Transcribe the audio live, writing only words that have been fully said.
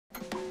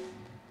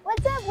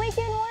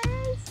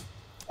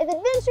If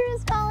adventure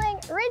is calling,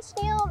 Rich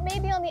Neal may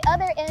be on the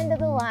other end of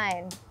the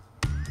line.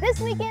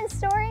 This weekend's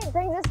story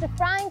brings us to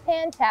Frying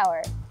Pan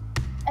Tower,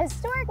 a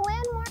historic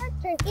landmark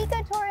turned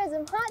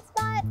ecotourism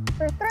hotspot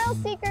for thrill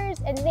seekers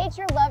and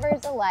nature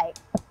lovers alike.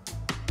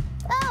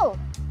 Oh,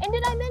 and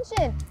did I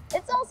mention,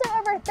 it's also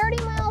over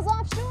 30 miles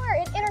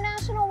offshore in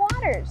international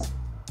waters.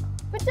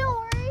 But don't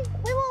worry,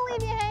 we won't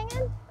leave you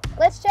hanging.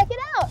 Let's check it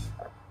out.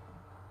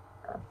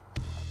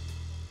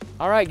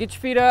 All right, get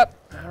your feet up.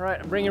 All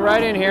right, I'll bring you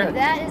right in here.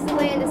 That is the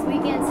way this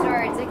weekend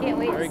starts. I can't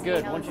wait to see. Very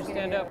good. How Once you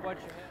stand up, watch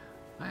your head.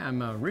 Hi,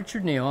 I'm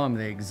Richard Neal. I'm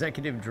the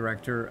Executive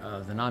Director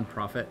of the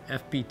nonprofit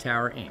FP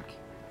Tower, Inc.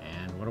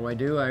 And what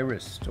do? I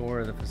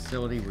restore the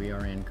facility we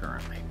are in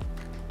currently.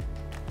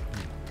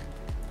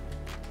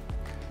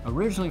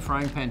 Originally,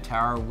 Frying Pan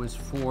Tower was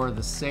for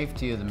the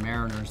safety of the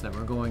mariners that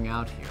were going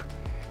out here.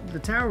 The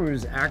tower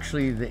is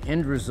actually the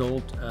end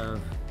result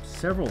of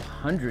several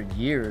hundred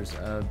years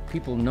of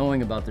people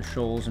knowing about the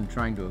shoals and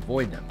trying to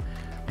avoid them.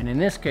 And in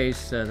this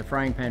case, the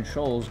Frying Pan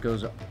Shoals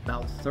goes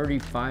about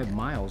 35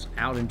 miles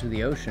out into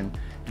the ocean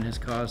and has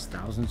caused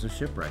thousands of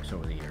shipwrecks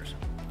over the years.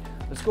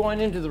 Let's go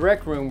on into the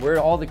rec room where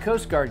all the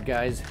Coast Guard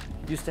guys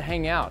used to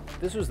hang out.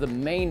 This was the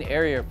main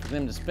area for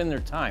them to spend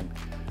their time,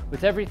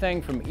 with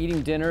everything from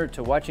eating dinner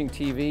to watching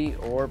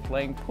TV or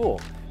playing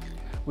pool.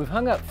 We've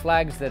hung up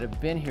flags that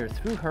have been here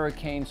through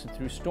hurricanes and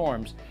through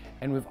storms,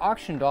 and we've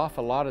auctioned off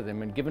a lot of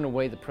them and given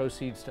away the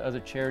proceeds to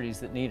other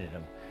charities that needed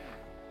them.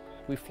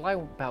 We fly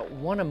about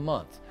one a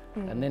month,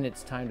 and then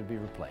it's time to be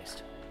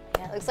replaced.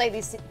 Yeah, it looks like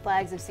these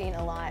flags have seen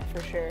a lot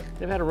for sure.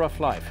 They've had a rough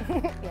life.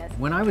 Yes.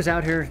 When I was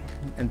out here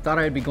and thought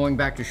I'd be going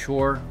back to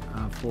shore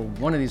for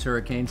one of these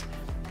hurricanes,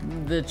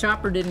 the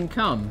chopper didn't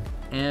come,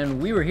 and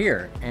we were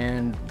here,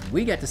 and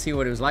we got to see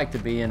what it was like to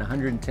be in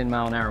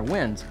 110-mile-an-hour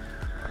winds.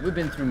 We've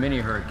been through many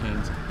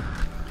hurricanes.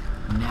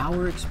 Now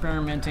we're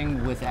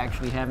experimenting with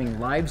actually having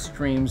live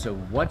streams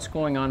of what's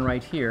going on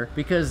right here,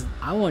 because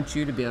I want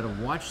you to be able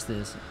to watch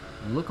this,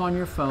 look on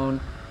your phone,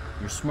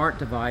 your smart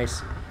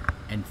device,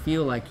 and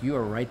feel like you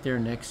are right there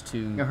next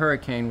to a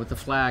hurricane with the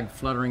flag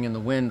fluttering in the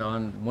wind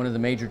on one of the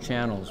major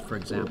channels, for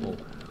example,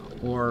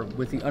 or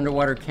with the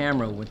underwater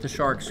camera with the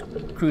sharks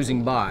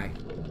cruising by.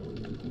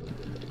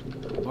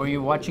 Or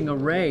you're watching a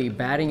ray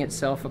batting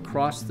itself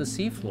across the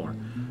seafloor.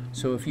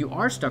 So if you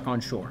are stuck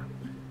on shore,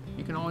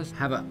 you can always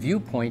have a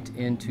viewpoint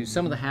into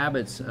some of the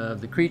habits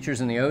of the creatures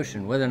in the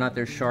ocean, whether or not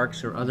they're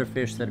sharks or other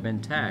fish that have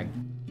been tagged.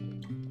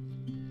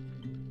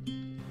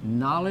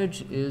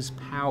 Knowledge is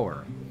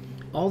power.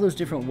 All those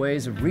different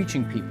ways of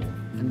reaching people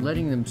and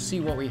letting them see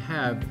what we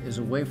have is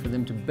a way for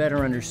them to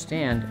better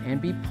understand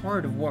and be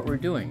part of what we're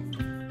doing.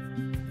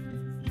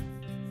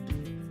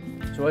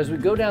 So as we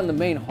go down the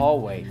main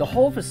hallway, the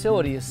whole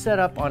facility is set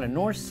up on a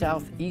north,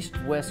 south, east,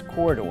 west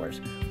corridors,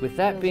 with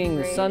that being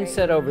the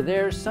sunset over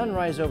there,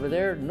 sunrise over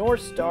there,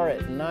 North Star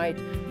at night,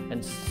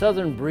 and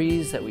southern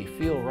breeze that we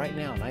feel right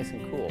now, nice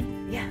and cool.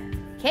 Yeah,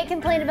 can't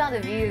complain about the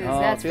views, Oh,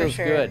 that's it feels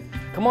for sure. good.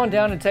 Come on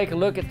down and take a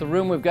look at the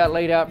room we've got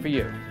laid out for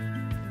you.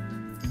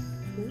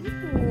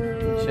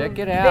 Ooh, Check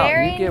it out.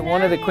 very You get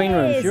one of the queen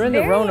rooms. You're in the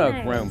very Roanoke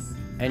nice. room.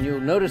 And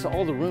you'll notice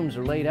all the rooms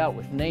are laid out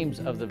with names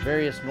of the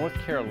various North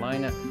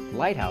Carolina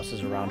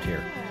lighthouses around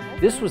here.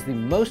 This was the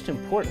most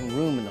important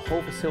room in the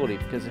whole facility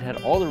because it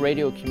had all the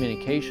radio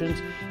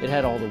communications, it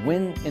had all the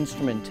wind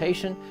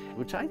instrumentation,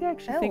 which I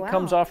actually think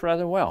comes off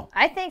rather well.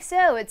 I think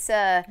so. It's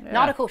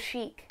nautical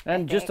chic.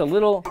 And just a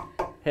little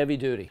heavy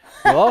duty.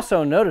 You'll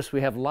also notice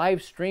we have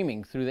live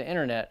streaming through the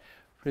internet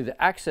through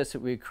the access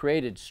that we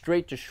created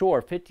straight to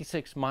shore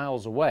 56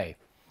 miles away.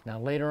 Now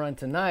later on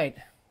tonight,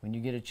 when you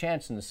get a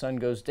chance and the sun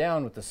goes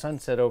down with the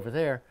sunset over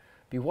there,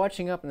 be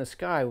watching up in the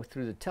sky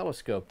through the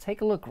telescope. Take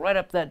a look right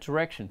up that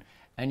direction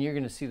and you're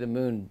going to see the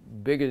moon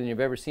bigger than you've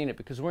ever seen it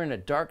because we're in a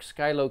dark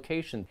sky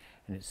location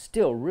and it's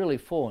still really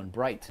full and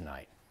bright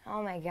tonight.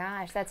 Oh my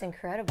gosh, that's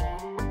incredible.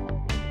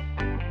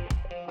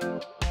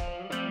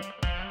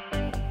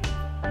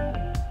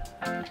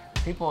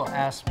 People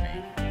ask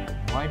me,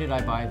 why did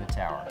I buy the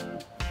tower?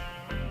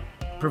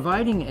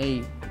 Providing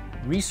a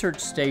research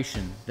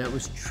station that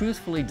was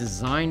truthfully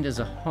designed as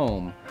a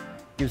home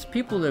gives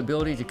people the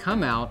ability to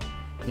come out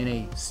in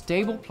a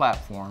stable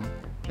platform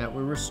that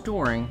we're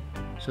restoring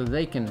so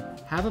they can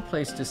have a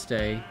place to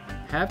stay,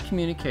 have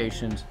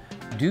communications,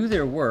 do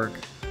their work,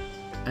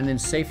 and then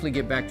safely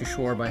get back to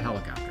shore by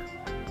helicopter.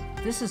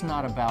 This is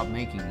not about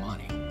making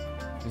money.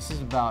 This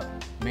is about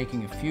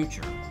making a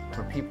future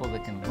for people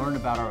that can learn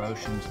about our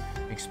oceans,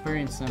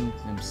 experience them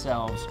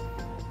themselves,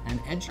 and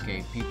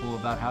educate people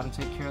about how to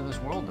take care of this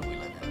world that we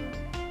live in.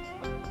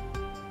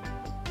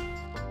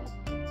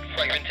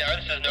 Franklin Tower,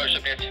 this is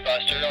Norship Nancy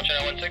Foster, on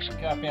channel 16.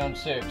 Copy on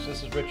 6.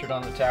 This is Richard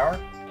on the tower.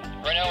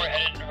 Right now we're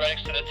headed right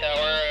next to the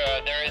tower.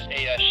 There is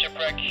a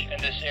shipwreck in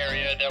this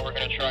area that we're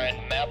going to try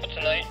and map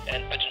tonight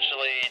and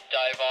potentially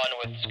dive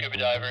on with scuba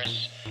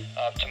divers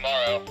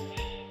tomorrow.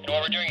 And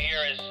what we're doing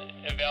here is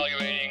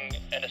evaluating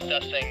and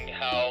assessing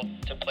how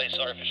to place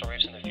artificial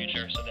reefs in the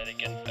future so that it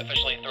can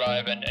officially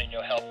thrive and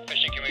help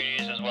fishing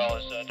communities as well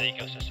as the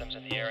ecosystems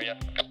in the area.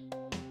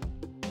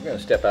 We're going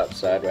to step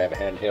outside. We have a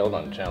handheld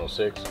on channel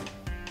 6.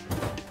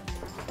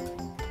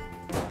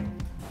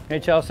 Hey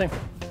Chelsea,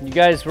 you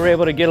guys were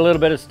able to get a little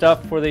bit of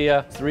stuff for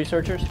the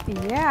researchers?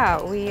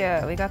 Yeah,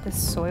 we got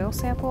this soil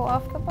sample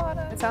off the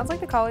bottom. It sounds like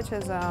the college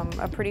has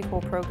a pretty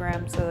cool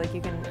program, so like you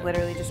can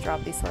literally just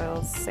drop these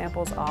soil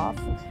samples off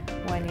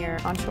when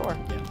you're on shore.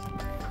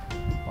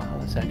 Yeah. Wow,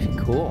 that's actually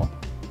cool.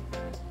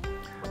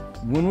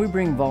 When we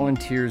bring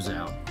volunteers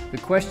out, the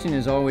question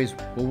is always,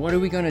 well, what are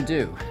we going to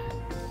do?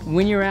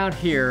 When you're out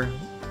here,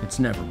 it's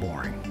never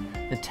boring.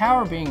 The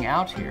tower being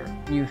out here,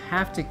 you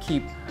have to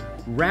keep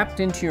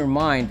wrapped into your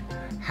mind,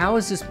 how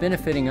is this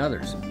benefiting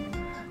others?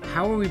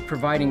 How are we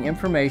providing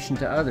information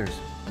to others,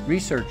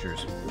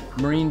 researchers,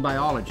 marine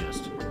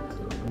biologists,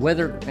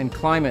 weather and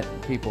climate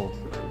people,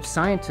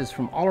 scientists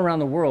from all around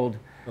the world?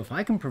 If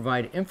I can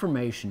provide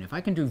information, if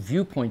I can do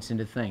viewpoints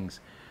into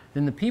things,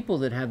 then the people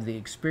that have the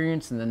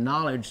experience and the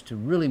knowledge to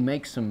really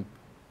make some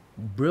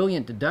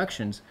brilliant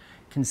deductions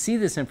can see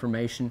this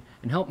information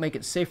and help make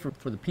it safer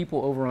for the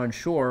people over on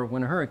shore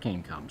when a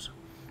hurricane comes.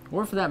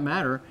 Or for that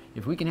matter,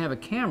 if we can have a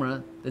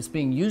camera that's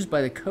being used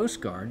by the Coast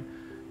Guard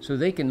so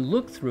they can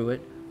look through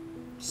it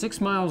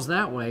 6 miles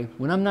that way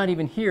when I'm not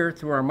even here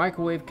through our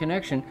microwave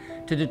connection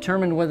to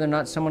determine whether or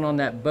not someone on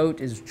that boat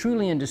is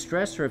truly in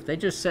distress or if they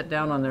just set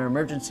down on their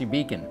emergency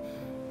beacon.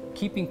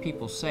 Keeping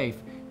people safe,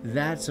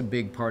 that's a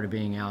big part of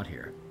being out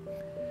here.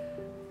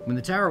 When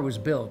the tower was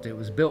built, it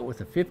was built with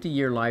a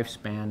 50-year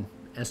lifespan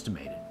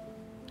estimated.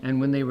 And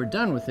when they were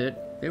done with it,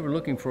 they were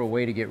looking for a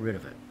way to get rid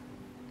of it.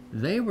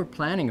 They were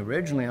planning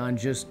originally on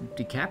just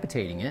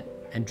decapitating it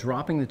and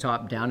dropping the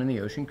top down in the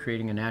ocean,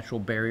 creating a natural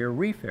barrier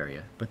reef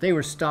area. But they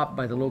were stopped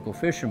by the local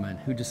fishermen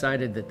who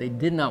decided that they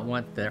did not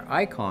want their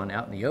icon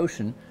out in the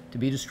ocean to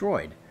be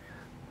destroyed.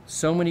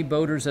 So many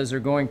boaters as they're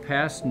going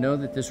past know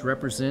that this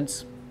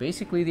represents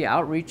basically the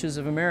outreaches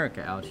of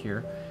America out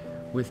here,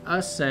 with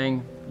us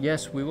saying,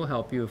 yes, we will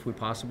help you if we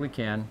possibly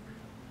can.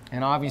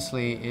 And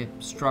obviously it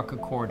struck a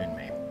chord in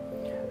me.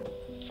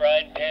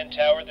 Frying Pan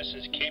Tower, this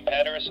is Cape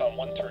Hatteras on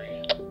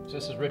 1-3.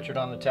 This is Richard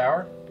on the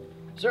tower.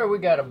 Sir, we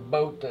got a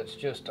boat that's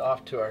just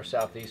off to our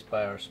southeast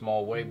by our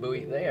small way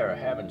buoy. They are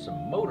having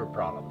some motor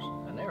problems,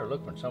 and they are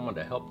looking for someone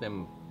to help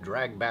them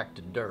drag back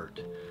to dirt.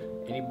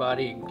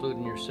 Anybody,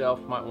 including yourself,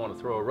 might want to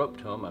throw a rope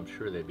to them. I'm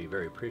sure they'd be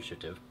very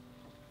appreciative.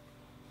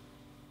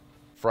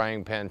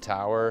 Frying Pan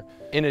Tower,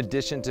 in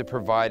addition to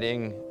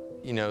providing,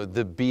 you know,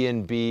 the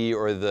B&B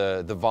or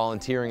the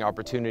volunteering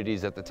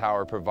opportunities that the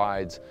tower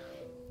provides,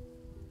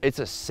 it's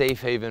a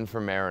safe haven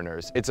for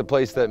mariners. It's a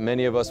place that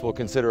many of us will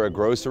consider a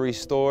grocery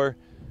store.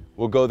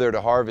 We'll go there to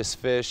harvest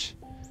fish,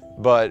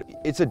 but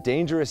it's a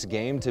dangerous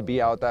game to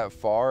be out that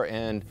far,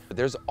 and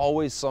there's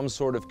always some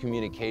sort of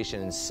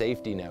communication and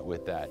safety net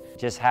with that.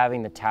 Just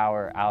having the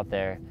tower out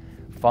there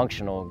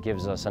functional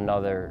gives us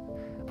another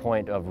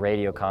point of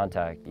radio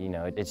contact. You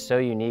know, it's so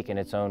unique in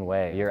its own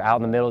way. You're out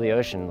in the middle of the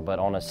ocean, but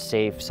on a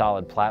safe,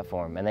 solid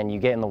platform, and then you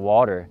get in the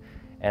water,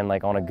 and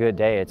like on a good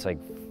day, it's like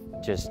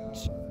just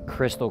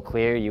crystal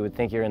clear. You would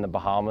think you're in the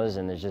Bahamas,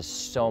 and there's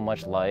just so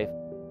much life.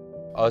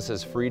 Us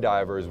as free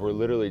divers, we're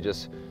literally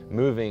just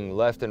moving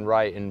left and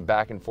right and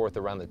back and forth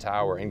around the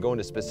tower and going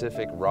to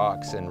specific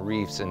rocks and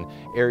reefs and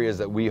areas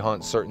that we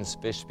hunt certain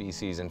fish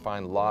species and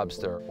find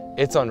lobster.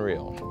 It's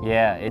unreal.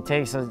 Yeah, it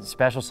takes a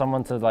special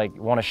someone to like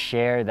want to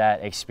share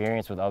that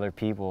experience with other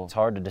people. It's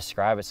hard to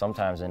describe it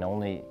sometimes, and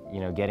only, you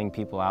know, getting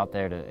people out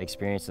there to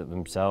experience it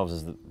themselves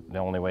is the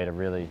only way to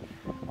really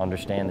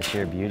understand the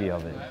sheer beauty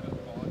of it.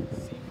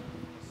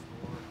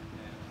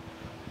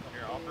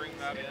 Here, I'll bring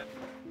that in.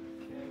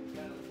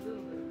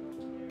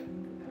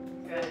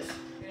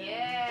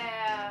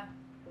 Yeah.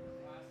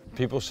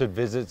 People should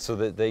visit so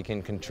that they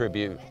can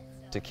contribute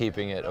to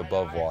keeping it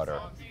above water.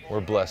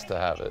 We're blessed to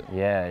have it.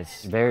 Yeah,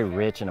 it's very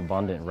rich and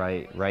abundant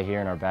right here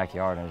in our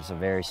backyard, and it's a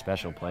very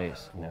special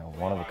place, you know,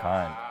 one of a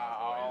kind.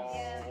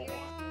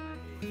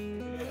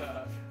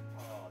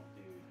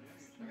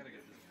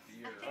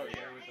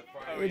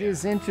 It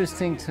is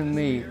interesting to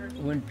me,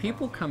 when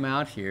people come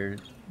out here,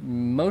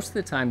 most of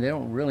the time they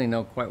don't really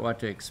know quite what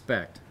to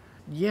expect.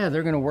 Yeah,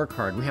 they're going to work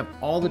hard. We have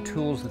all the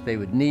tools that they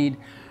would need,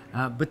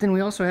 but then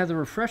we also have the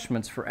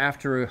refreshments for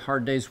after a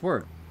hard day's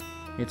work.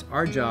 It's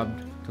our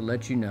job to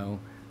let you know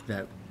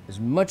that as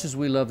much as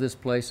we love this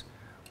place,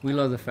 we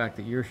love the fact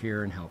that you're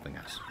here and helping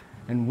us.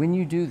 And when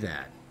you do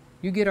that,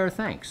 you get our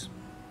thanks.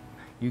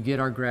 You get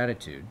our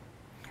gratitude.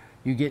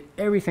 You get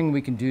everything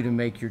we can do to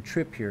make your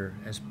trip here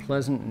as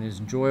pleasant and as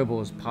enjoyable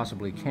as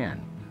possibly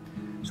can.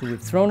 So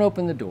we've thrown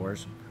open the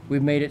doors.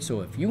 We've made it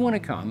so if you want to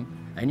come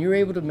and you're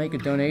able to make a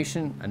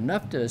donation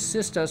enough to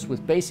assist us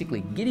with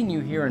basically getting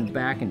you here and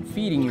back and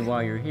feeding you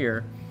while you're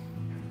here,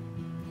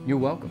 you're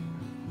welcome.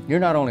 You're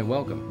not only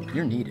welcome,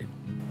 you're needed.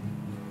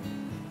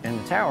 And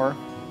the tower,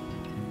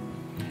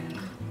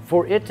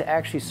 for it to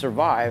actually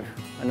survive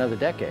another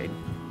decade,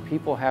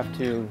 people have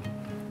to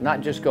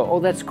not just go, oh,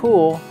 that's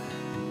cool.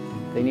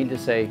 They need to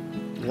say,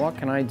 what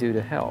can I do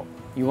to help?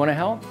 You want to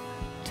help?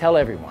 Tell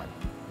everyone.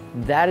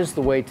 That is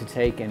the way to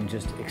take and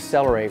just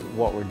accelerate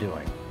what we're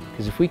doing.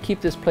 Because if we keep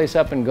this place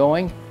up and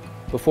going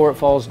before it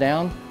falls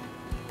down,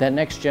 that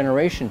next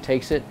generation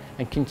takes it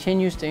and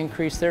continues to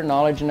increase their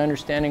knowledge and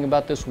understanding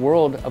about this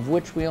world of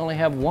which we only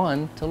have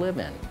one to live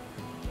in.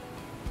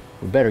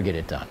 We better get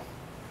it done.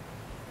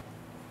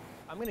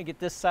 I'm going to get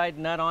this side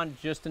nut on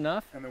just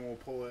enough. And then we'll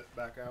pull it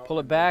back out. Pull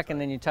it back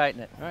and then you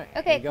tighten it. All right.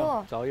 Okay, here you go.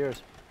 cool. It's all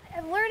yours.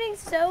 I'm learning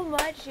so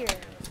much here.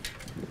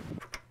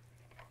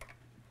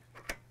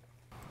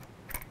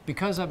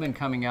 Because I've been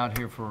coming out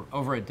here for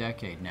over a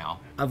decade now,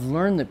 I've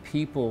learned that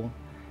people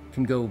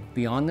can go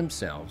beyond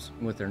themselves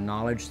with their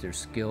knowledge, their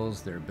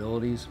skills, their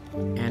abilities,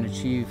 and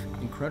achieve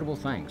incredible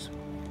things.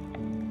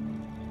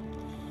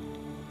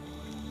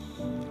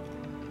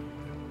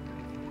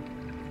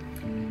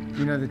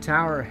 You know, the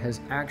tower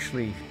has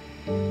actually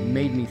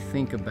made me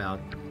think about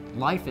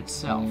life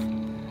itself.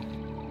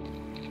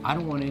 I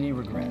don't want any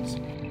regrets.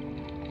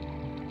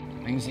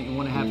 Things that you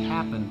want to have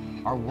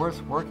happen are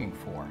worth working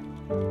for.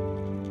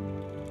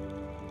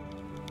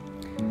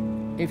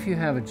 If you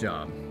have a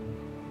job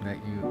that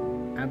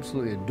you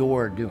absolutely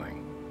adore doing,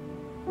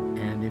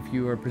 and if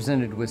you are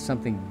presented with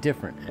something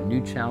different and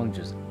new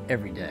challenges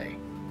every day,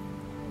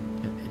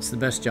 it's the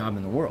best job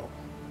in the world.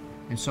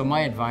 And so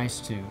my advice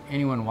to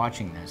anyone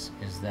watching this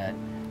is that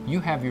you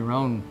have your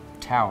own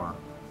tower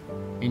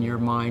in your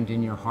mind,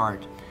 in your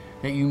heart,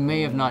 that you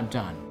may have not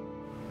done.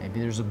 Maybe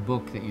there's a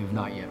book that you've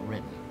not yet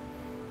written.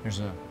 There's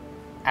an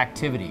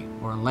activity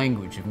or a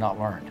language you've not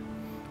learned.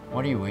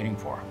 What are you waiting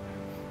for?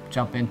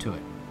 Jump into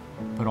it.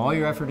 Put all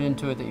your effort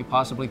into it that you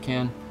possibly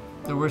can.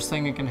 The worst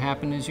thing that can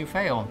happen is you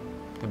fail.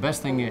 The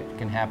best thing that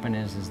can happen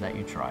is that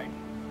you tried.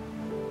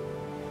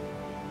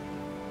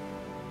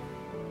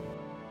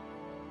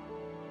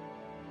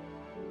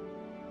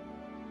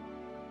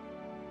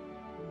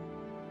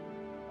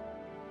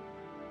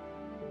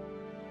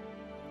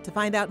 To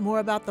find out more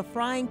about the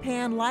Frying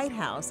Pan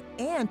Lighthouse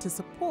and to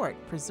support,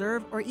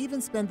 preserve, or even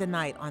spend the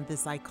night on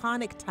this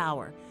iconic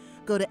tower,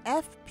 go to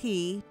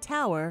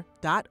fptower.org.